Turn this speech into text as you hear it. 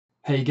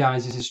Hey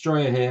guys, this is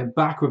Stroyer here,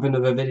 back with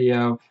another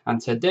video, and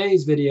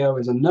today's video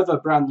is another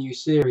brand new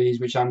series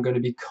which I'm going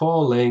to be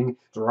calling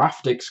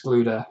Draft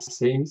Excluder.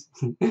 See?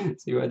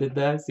 See what I did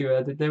there? See what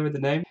I did there with the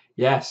name?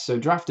 Yes, so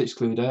Draft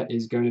Excluder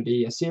is going to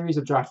be a series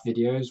of draft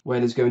videos where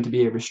there's going to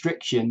be a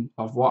restriction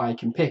of what I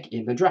can pick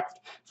in the draft.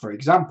 For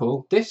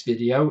example, this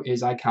video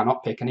is I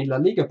cannot pick any La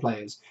Liga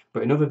players,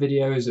 but in other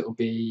videos it'll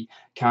be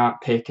can't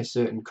pick a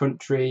certain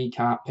country,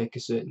 can't pick a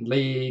certain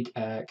league,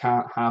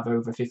 can't have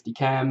over 50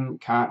 chem,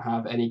 can't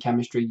have any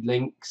chemistry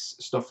links,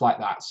 stuff like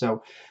that.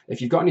 So if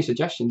you've got any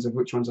suggestions of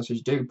which ones I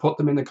should do, put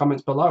them in the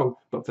comments below.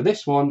 But for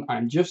this one,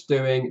 I'm just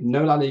doing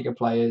no La Liga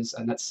players,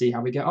 and let's see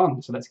how we get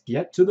on. So let's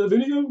get to the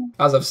video.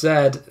 As I've said,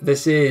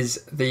 this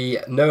is the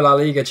No La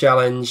Liga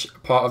challenge,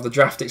 part of the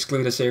Draft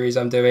Excluder series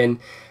I'm doing.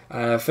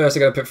 First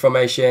I'm going to pick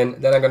formation,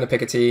 then I'm going to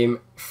pick a team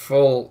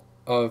full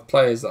of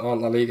players that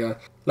aren't La Liga.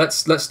 Let's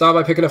start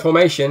by picking a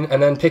formation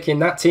and then picking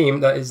that team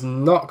that is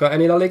not got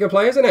any La Liga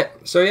players in it.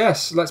 So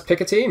yes, let's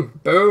pick a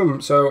team.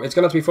 Boom. So it's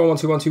going to have to be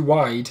 4-1-2-1-2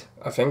 wide,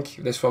 I think,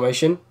 this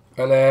formation.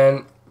 And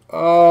then,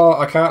 oh,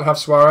 I can't have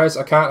Suarez,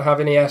 I can't have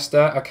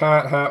Iniesta, I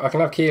can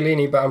have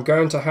Chiellini, but I'm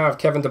going to have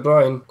Kevin De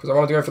Bruyne because I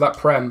want to go for that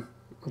Prem.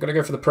 I'm going to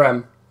go for the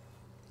Prem.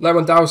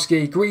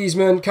 Lewandowski,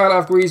 Griezmann, can't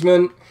have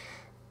Griezmann.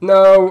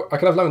 No, I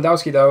can have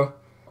Lewandowski though.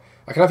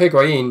 I can have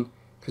Higuain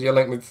because you're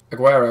linked with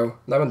Aguero.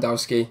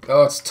 Lewandowski.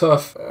 Oh, it's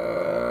tough.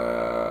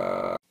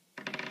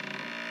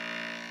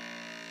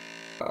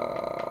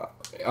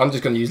 I'm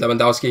just going to use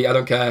Lewandowski. I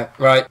don't care.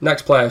 Right,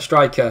 next player,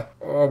 striker.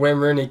 Oh, Wayne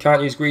Rooney,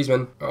 can't use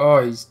Griezmann.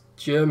 Oh, he's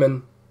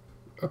German.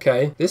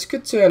 Okay, this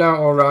could turn out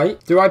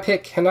alright. Do I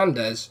pick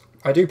Hernandez?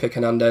 I do pick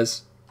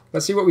Hernandez.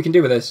 Let's see what we can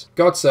do with this.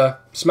 Godsa,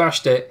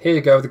 smashed it. Here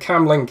you go, the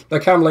cam link. The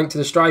cam link to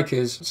the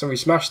strikers. So we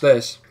smashed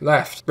this.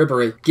 Left,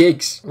 Ribery.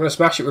 Giggs. I'm going to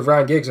smash it with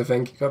Ryan Giggs, I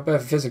think. Got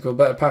better physical,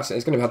 better passing.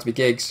 It's going to have to be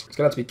Giggs. It's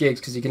going to have to be Giggs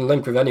because he can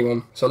link with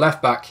anyone. So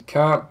left back.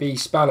 Can't be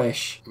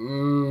Spanish.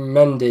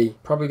 Mendy.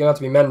 Probably going to have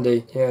to be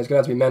Mendy. Yeah, it's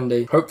going to have to be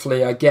Mendy.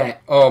 Hopefully I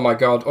get, oh my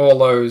god, all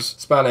those.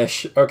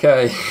 Spanish.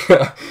 Okay.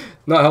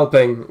 Not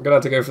helping. I'm going to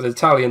have to go for the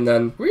Italian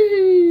then.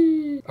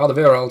 Whee!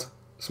 Alderweireld.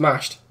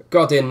 Smashed.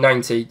 God in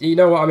 90. You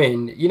know what I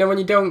mean? You know when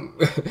you don't...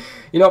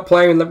 you're not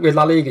playing with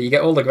La Liga, you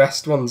get all the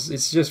best ones.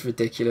 It's just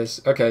ridiculous.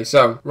 Okay,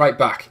 so, right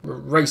back. We're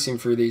racing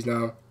through these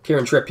now.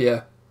 Kieran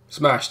Trippier.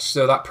 Smashed.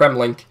 So that Prem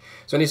link.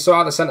 So I need to sort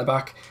out the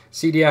centre-back.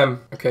 CDM.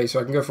 Okay, so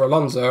I can go for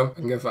Alonso. I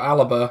can go for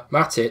Alaba.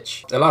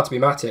 Matic. They're allowed to be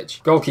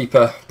Matic.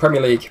 Goalkeeper.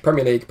 Premier League.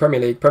 Premier League. Premier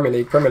League. Premier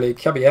League. Premier League.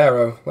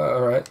 Caballero.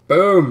 Alright.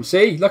 Boom.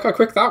 See? Look how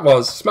quick that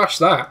was. Smash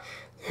that.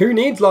 Who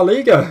needs La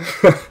Liga?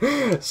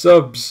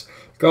 Subs.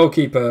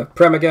 Goalkeeper.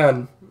 Prem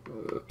again.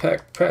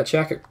 Petr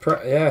check.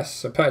 Yes,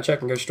 so Petr check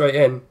can go straight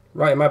in.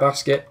 Right in my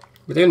basket.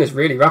 We're doing this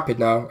really rapid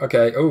now.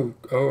 Okay. Oh,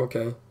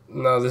 okay.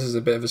 No, this is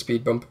a bit of a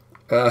speed bump.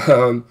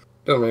 Doesn't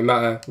really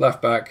matter.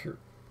 Left back.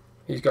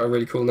 He's got a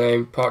really cool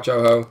name. Park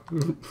Joho.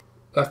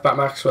 Left back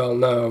Maxwell.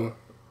 No.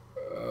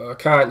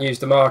 Can't use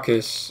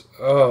DeMarcus.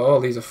 Oh, all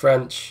these are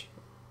French.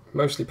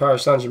 Mostly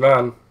Paris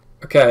Saint-Germain.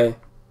 Okay.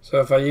 So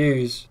if I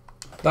use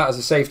that as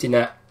a safety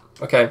net.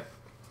 Okay.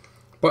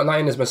 Putting that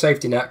in as my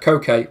safety net.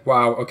 Koke.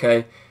 Wow.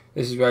 Okay.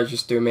 This is where it's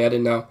just doing me head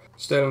in now.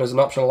 Sterling as an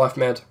optional left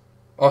mid.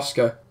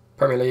 Oscar,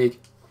 Premier League.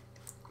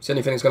 It's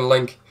anything that's going to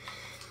link.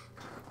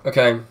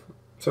 Okay,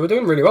 so we're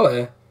doing really well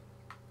here.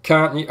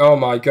 Can't you? Oh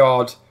my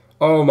god.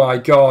 Oh my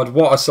god,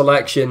 what a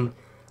selection.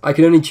 I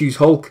can only choose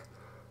Hulk.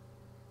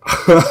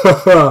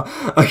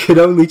 I can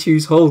only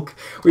choose Hulk.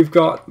 We've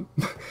got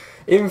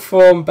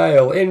Inform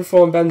Bale,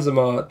 Inform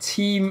Benzema,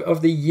 Team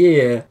of the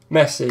Year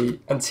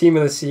Messi, and Team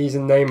of the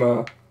Season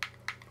Neymar.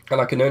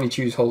 And I can only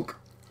choose Hulk.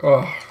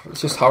 Oh,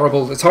 it's just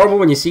horrible. It's horrible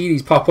when you see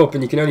these pop up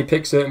and you can only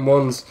pick certain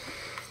ones.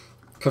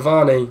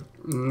 Cavani,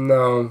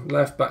 no.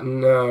 Left back,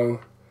 no.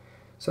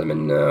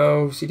 Sedman,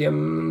 no.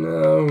 CDM,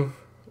 no.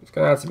 It's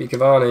going to have to be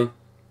Cavani.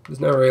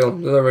 There's no real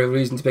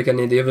reason to pick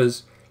any of the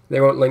others.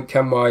 They won't link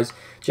chem-wise.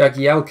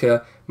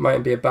 Jagielka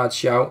might be a bad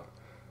shout.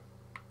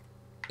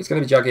 It's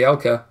going to be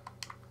Jagielka.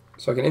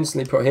 So I can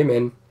instantly put him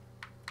in.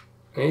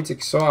 I need to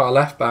sort out a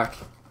left back.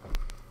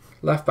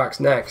 Left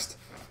back's next.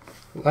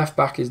 Left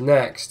back is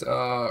next.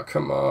 Oh,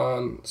 come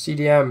on.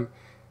 CDM.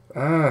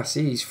 Ah,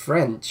 see, he's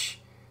French.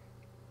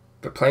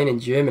 But playing in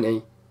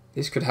Germany.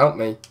 This could help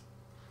me.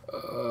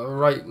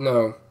 Right,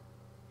 no.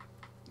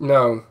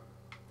 No.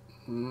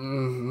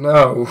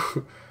 No.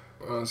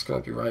 Oh, it's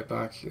going to be right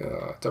back.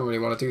 I don't really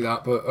want to do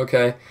that, but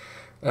okay.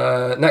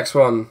 Next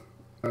one.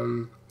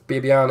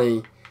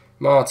 Bibiani.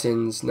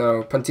 Martins,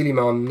 no.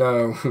 Pantilimon,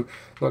 no.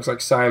 Looks like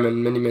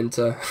Simon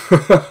Miniminter.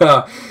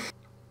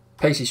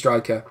 Pacey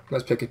striker.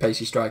 Let's pick a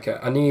pacey striker.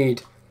 I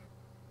need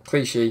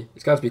Clichy.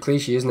 It's going to be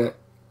Clichy, isn't it?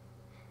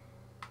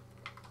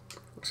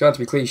 It's going to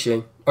be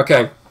Clichy.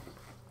 Okay.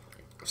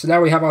 So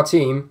now we have our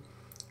team.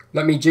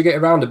 Let me jig it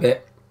around a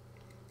bit.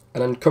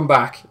 And then come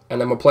back. And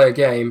then we'll play a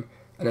game.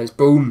 And then it's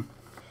boom.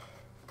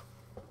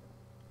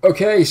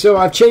 Okay, so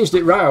I've changed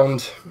it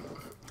round.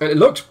 And it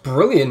looks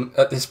brilliant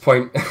at this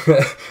point.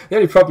 The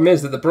only problem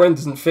is that the brain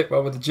doesn't fit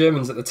well with the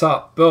Germans at the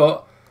top.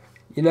 But,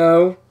 you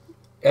know,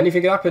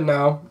 Anything can happen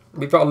now.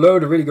 We've got a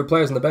load of really good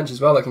players on the bench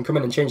as well that can come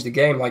in and change the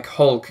game, like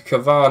Hulk,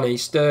 Cavani,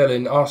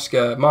 Sterling,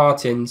 Oscar,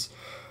 Martins.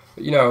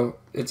 You know,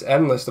 it's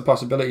endless, the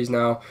possibilities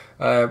now.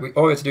 All we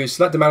have to do is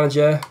select the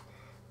manager.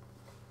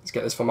 Let's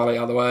get this formality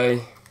out of the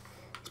way.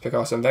 Let's pick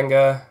Arsene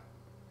Wenger.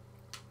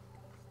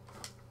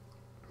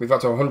 We've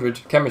got to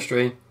 100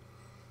 chemistry.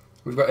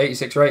 We've got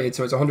 86 rated,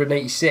 so it's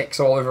 186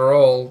 all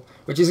overall,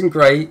 which isn't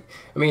great.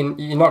 I mean,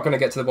 you're not going to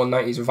get to the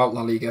 190s without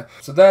La Liga.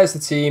 So there's the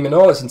team in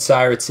all its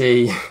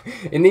entirety.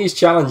 In these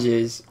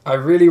challenges, I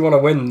really want to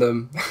win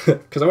them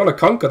because I want to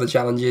conquer the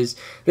challenges.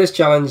 This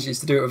challenge is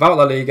to do it without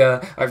La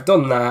Liga. I've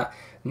done that.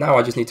 Now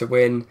I just need to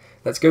win.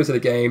 Let's go to the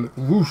game.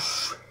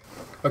 Whoosh.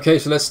 Okay,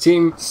 so let's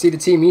see the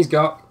team he's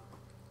got.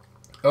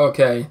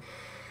 Okay,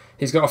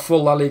 he's got a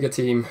full La Liga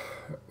team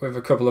with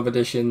a couple of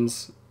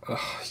additions.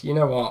 You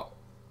know what?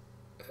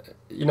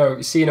 You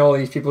know, seeing all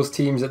these people's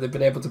teams that they've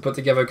been able to put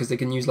together because they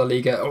can use La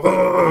Liga.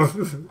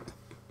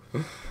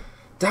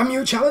 Damn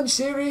you, challenge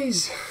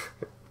series!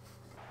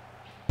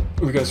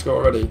 Are we going to score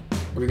already?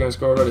 Are we going to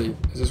score already?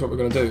 Is this what we're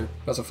going to do?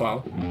 That's a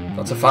foul.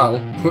 That's a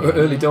foul.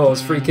 Early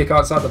doors, free kick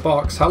outside the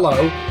box.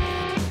 Hello.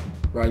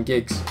 Ryan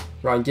Giggs.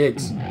 Ryan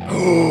Giggs.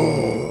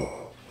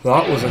 Oh,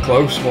 that was a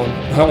close one.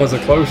 That was a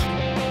close.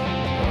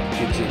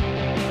 Giggsy.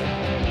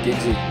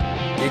 Giggsy.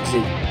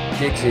 Giggsy.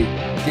 Giggsy.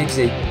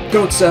 Giggsy.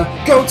 Goatsa,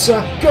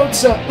 Goatsa,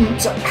 Goatsa.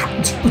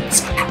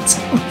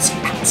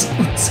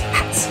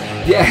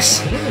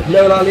 Yes,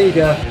 no La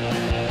Liga.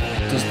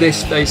 Does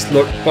this face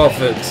look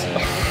bothered?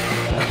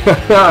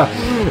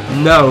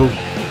 No.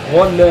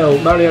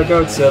 1-0, Mario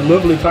Goatsa.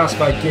 Lovely pass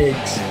by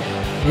Giggs.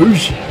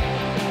 Whoosh.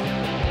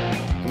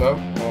 No?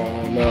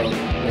 Oh, no. No.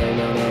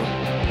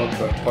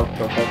 Pogba.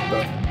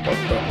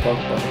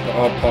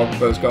 Oh,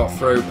 Pogba's got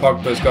through.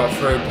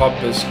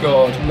 Pogba's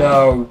scored.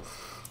 No.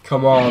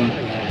 Come on.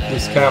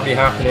 This can't be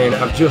happening.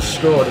 I've just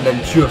scored and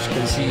then just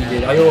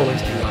conceded. I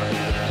always do that.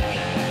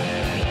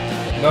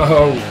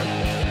 No.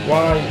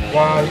 Why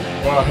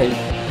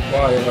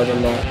have I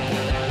done that?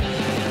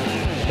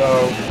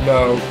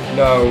 No.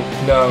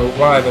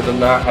 Why have I done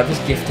that? I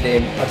just gifted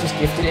him. I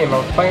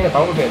was playing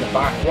about with it in the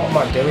back. What am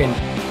I doing?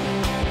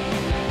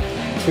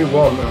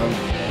 2-1, man.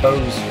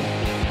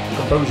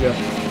 Composure.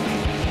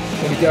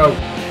 There we go.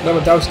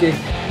 Lewandowski.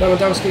 Come on!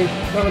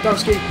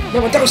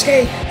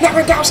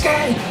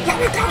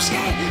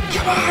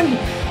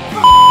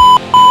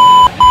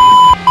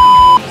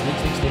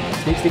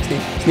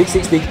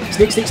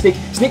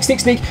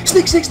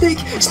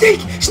 Sneak!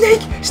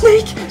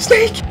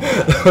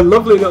 A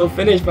lovely little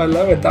finish by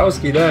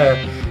Lewandowski there.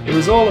 It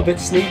was all a bit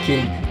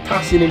sneaky,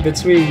 passing in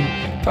between,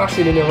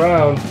 passing in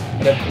around,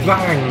 and then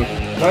bang!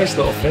 Nice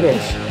little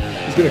finish.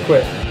 He's gonna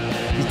quit.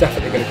 He's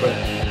definitely gonna quit.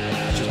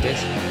 It's just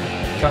this.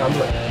 Can't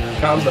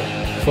handle it.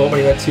 Before when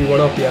he went 2-1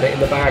 up, he had it in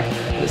the bag.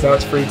 But now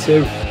it's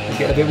 3-2. He's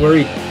getting a bit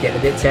worried, getting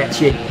a bit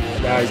tetchy.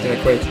 Now he's gonna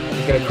quit.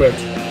 He's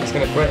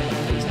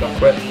not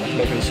quit. He's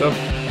making a sub.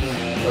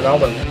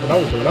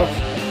 Ronaldo's going off.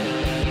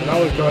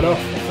 Ronaldo's going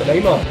off for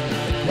Neymar.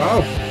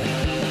 Wow.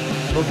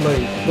 Lovely.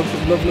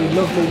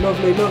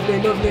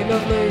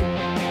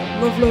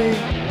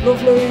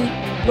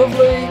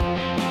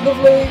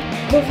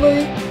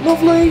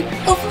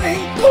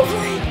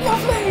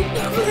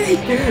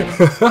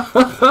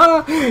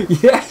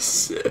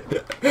 Yes.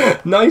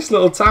 Nice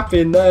little tap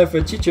in there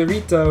for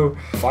Chicharito.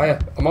 Fire.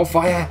 I'm on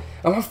fire.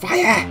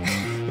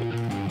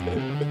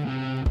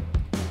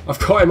 I've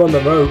got him on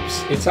the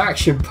ropes. It's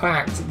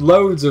action-packed.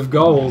 Loads of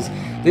goals.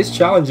 This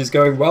challenge is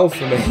going well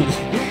for me.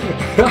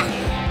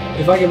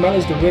 If I can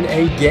manage to win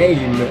a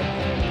game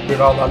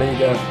without La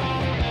Liga,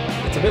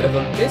 it's a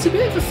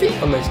bit of a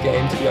feat on this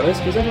game, to be honest,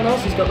 because everyone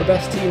else has got the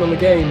best team on the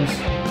games,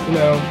 you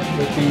know,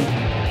 with the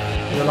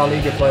La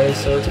Liga players,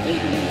 so it's a bit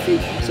of a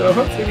feat. So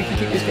hopefully we can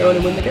keep this going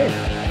and win the game.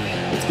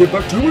 Let's get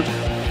back to it.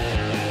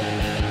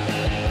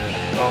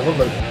 Oh,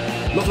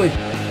 lovely.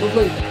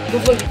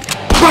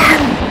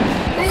 Bang!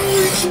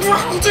 He's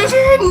rolled it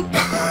in!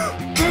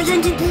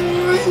 Kevin De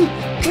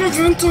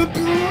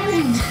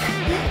Bruyne!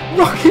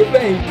 Rocket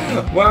mate!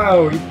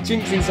 Wow, he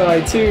jinks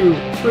inside 2,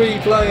 3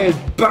 players,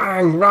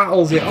 bang!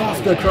 Rattles it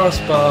off the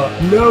crossbar.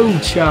 No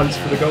chance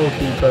for the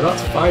goalkeeper.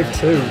 That's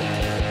 5-2.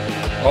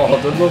 Oh,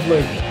 the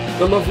lovely!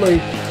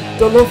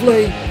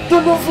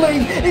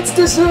 It's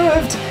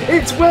deserved!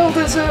 It's well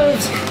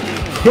deserved!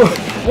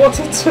 What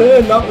a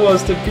turn that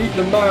was to beat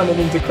the man and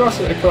then to cross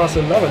it across,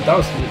 and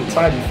Lewandowski with a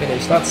tidy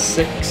finish. That's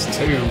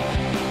 6-2.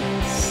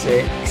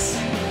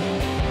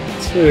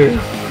 6-2.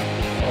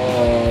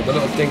 Oh, the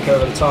little dink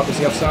over the top. Is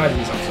he offside?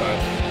 He's offside.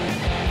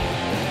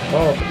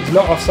 Oh, but he's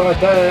not offside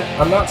there,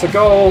 and that's a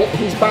goal.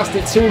 He's passed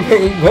it to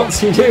me. What's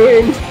he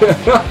doing?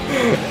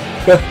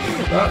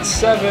 That's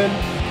 7.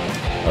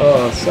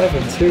 Oh,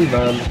 7-2,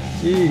 man.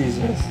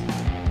 Jesus.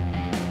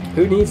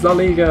 Who needs La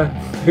Liga?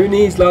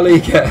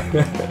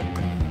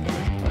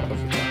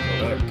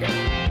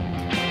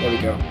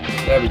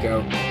 There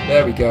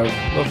we go.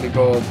 Lovely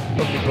ball.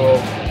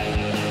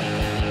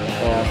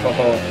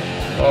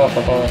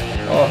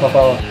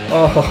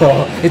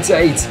 Oh, it's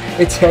 8.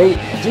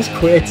 Just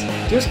quit.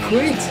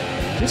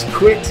 Just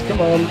quit,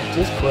 come on,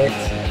 just quit.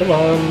 Come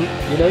on,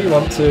 you know you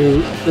want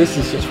to. This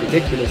is just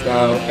ridiculous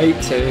now.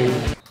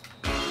 8-2.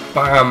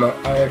 Bam,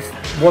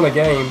 I've won a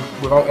game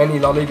without any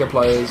La Liga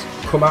players.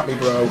 Come at me,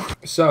 bro.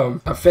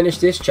 So, I've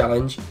finished this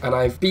challenge, and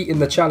I've beaten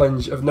the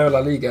challenge of no La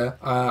Liga.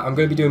 I'm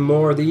going to be doing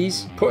more of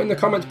these. Put in the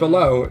comments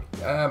below.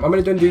 I'm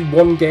going to do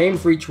one game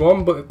for each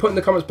one, but put in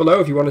the comments below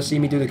if you want to see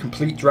me do the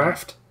complete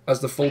draft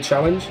as the full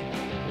challenge.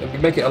 It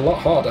would make it a lot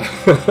harder.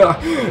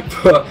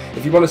 But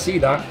if you want to see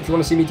that, if you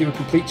want to see me do a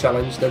complete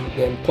challenge,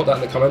 then put that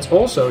in the comments.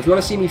 Also, if you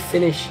want to see me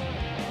finish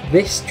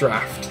this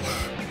draft,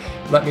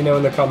 let me know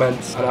in the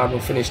comments and I will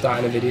finish that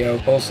in a video.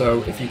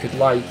 Also, if you could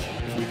like,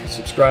 if you could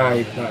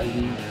subscribe, that is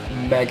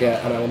mega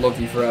and I will love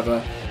you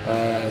forever.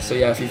 So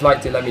yeah, if you've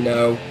liked it, let me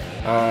know.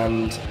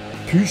 And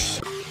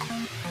peace.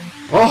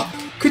 Oh,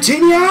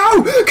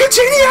 Coutinho!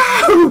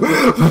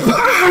 Coutinho!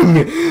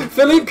 Bang!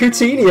 Philippe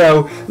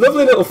Coutinho.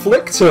 Lovely little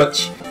flick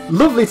touch.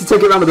 Lovely to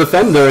take it around the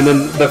defender, and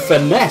then the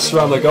finesse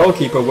around the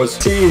goalkeeper was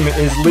team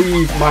is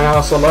leave my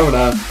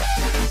Barcelona.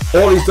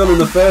 All he's done in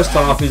the first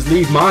half is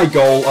leave my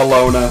goal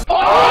alone.